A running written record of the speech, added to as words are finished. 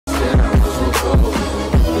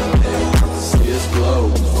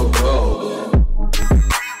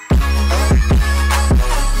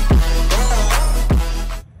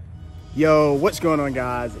Yo, what's going on,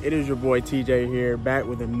 guys? It is your boy TJ here, back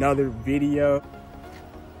with another video.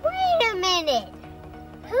 Wait a minute,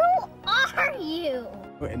 who are you?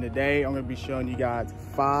 And today I'm gonna be showing you guys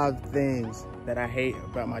 5 things that I hate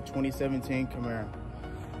about my 2017 Camaro.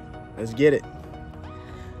 Let's get it.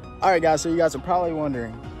 All right, guys, so you guys are probably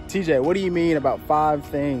wondering, TJ, what do you mean about 5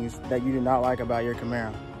 things that you do not like about your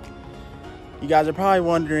Camaro? You guys are probably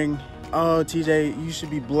wondering, oh, TJ, you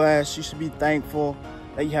should be blessed, you should be thankful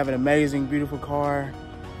that you have an amazing, beautiful car.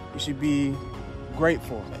 You should be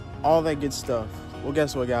grateful, all that good stuff. Well,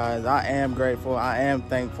 guess what, guys? I am grateful, I am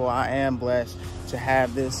thankful, I am blessed to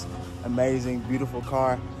have this amazing, beautiful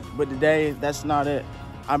car. But today, that's not it.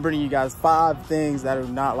 I'm bringing you guys 5 things that I do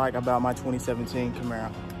not like about my 2017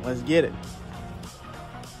 Camaro. Let's get it.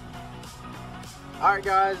 All right,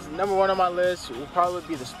 guys, number 1 on my list will probably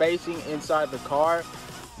be the spacing inside the car.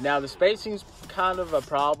 Now, the spacing's kind of a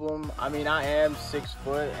problem. I mean, I am 6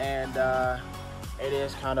 foot, and it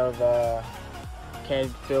is kind of can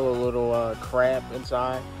feel a little cramped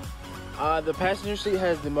inside. The passenger seat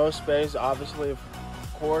has the most space, obviously, of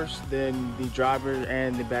course, than the driver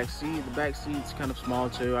and the back seat. The back seat's kind of small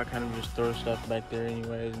too. I kind of just throw stuff back there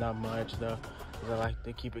anyways, not much though, because I like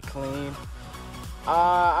to keep it clean.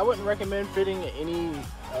 I wouldn't recommend fitting any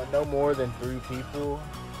no more than 3 people.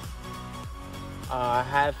 I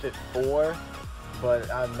have fit 4,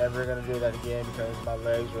 but I'm never gonna do that again because my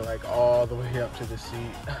legs were like all the way up to the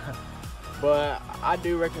seat. But I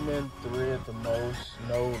do recommend 3 at the most.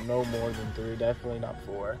 No more than 3, definitely not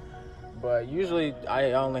 4. But usually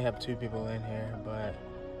I only have 2 people in here, but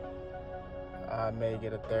I may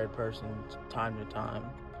get a 3rd person time to time.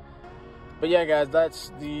 But yeah, guys,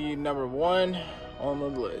 that's the number 1 on the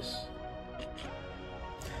list.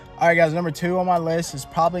 All right, guys, number 2 on my list is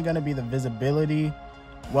probably going to be the visibility.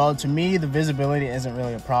 Well, to me, the visibility isn't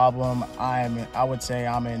really a problem. I would say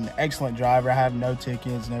I'm an excellent driver. I have no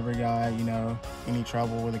tickets, never got, any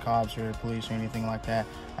trouble with the cops or the police or anything like that.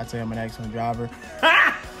 I'd say I'm an excellent driver.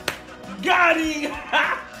 Got him!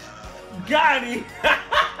 Got him!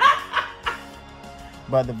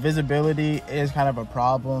 But the visibility is kind of a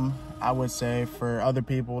problem, I would say, for other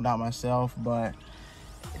people, not myself. But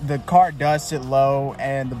the car does sit low,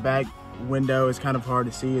 and the back window is kind of hard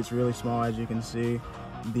to see. It's really small, as you can see.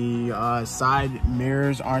 The side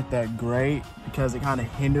mirrors aren't that great because it kind of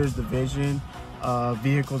hinders the vision of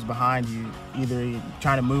vehicles behind you, either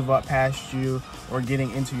trying to move up past you or getting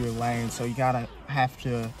into your lane. So you gotta have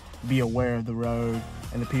to be aware of the road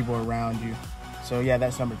and the people around you. So yeah,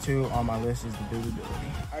 that's number 2 on my list, is the visibility.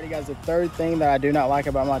 Alrighty, guys, the 3rd thing that I do not like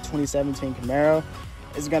about my 2017 Camaro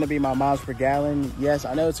is gonna be my miles per gallon. Yes,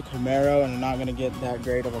 I know it's a Camaro and I'm not gonna get that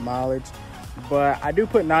great of a mileage, but I do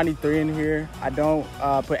put 93 in here. I don't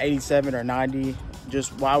put 87 or 90.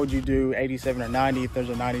 Just why would you do 87 or 90 if there's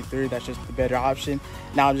a 93? That's just the better option.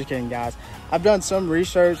 No, I'm just kidding, guys. I've done some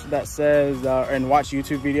research that says, and watched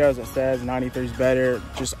YouTube videos that says 93 is better,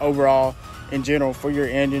 just overall in general for your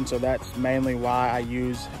engine. So that's mainly why I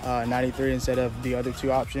use 93 instead of the other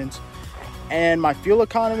 2 options. And my fuel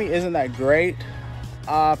economy isn't that great.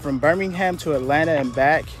 From Birmingham to Atlanta and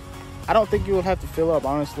back, I don't think you will have to fill up,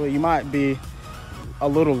 honestly. You might be a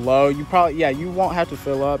little low. You won't have to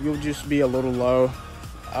fill up. You'll just be a little low.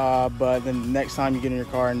 But then the next time you get in your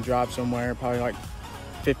car and drive somewhere, probably like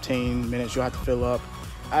 15 minutes, you'll have to fill up.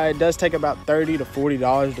 It does take about $30 to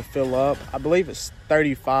 $40 to fill up. I believe it's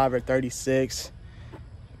 35 or 36.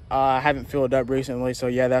 I haven't filled up recently, so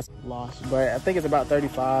yeah, that's lost. But I think it's about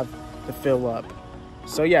 35 to fill up.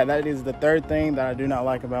 So yeah, that is the 3rd thing that I do not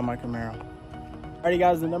like about my Camaro. Alrighty,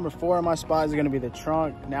 guys, the number 4 on my spot is going to be the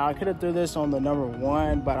trunk. Now, I could have threw this on the number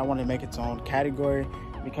 1, but I wanted to make its own category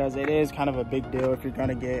because it is kind of a big deal. If you're going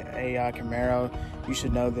to get a Camaro, you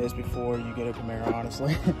should know this before you get a Camaro,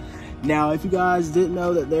 honestly. Now, if you guys didn't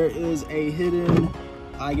know that there is a hidden,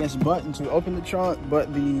 I guess, button to open the trunk,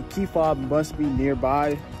 but the key fob must be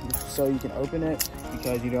nearby so you can open it,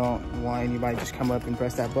 because you don't want anybody to just come up and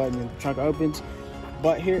press that button and the trunk opens.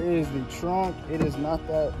 But here is the trunk. It is not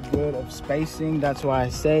that good of spacing. That's why I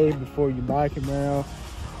say, before you buy a Camaro,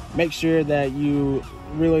 make sure that you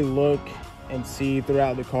really look and see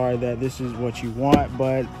throughout the car that this is what you want.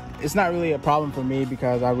 But it's not really a problem for me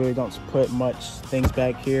because I really don't put much things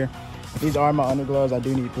back here. These are my underglows. I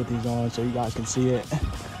do need to put these on so you guys can see it.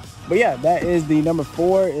 But yeah, that is the number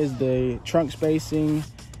 4, is the trunk spacing.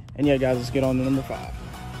 And yeah, guys, let's get on to number 5.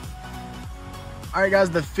 All right, guys,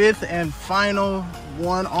 the 5th and final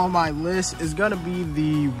one on my list is gonna be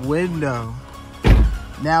the window.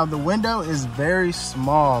 Now, the window is very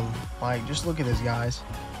small. Like, just look at this, guys.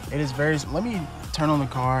 It is very, let me turn on the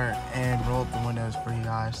car and roll up the windows for you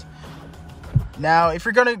guys. Now, if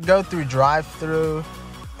you're gonna go through drive-through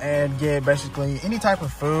and get basically any type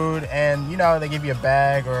of food, and you know, they give you a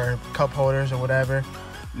bag or cup holders or whatever.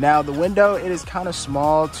 Now, the window, it is kind of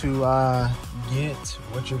small to get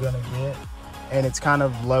what you're gonna get, and it's kind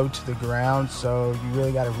of low to the ground, so you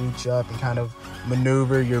really got to reach up and kind of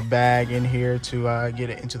maneuver your bag in here to get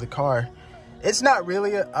it into the car. It's not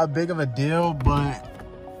really a big of a deal, but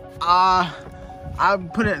I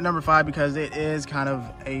put it at number 5 because it is kind of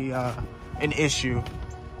an issue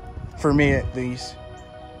for me, at least.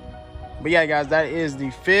 But yeah, guys, that is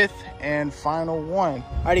the 5th and final one.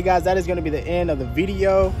 Alrighty, guys, that is going to be the end of the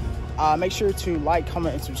video. Make sure to like,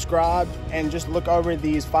 comment, and subscribe, and just look over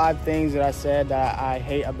these 5 things that I said that I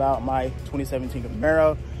hate about my 2017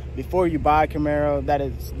 Camaro. Before you buy a Camaro, that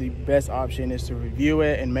is the best option, is to review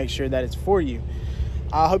it and make sure that it's for you.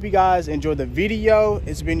 I hope you guys enjoyed the video.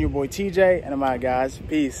 It's been your boy TJ, and I'm out, guys.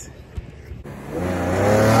 Peace.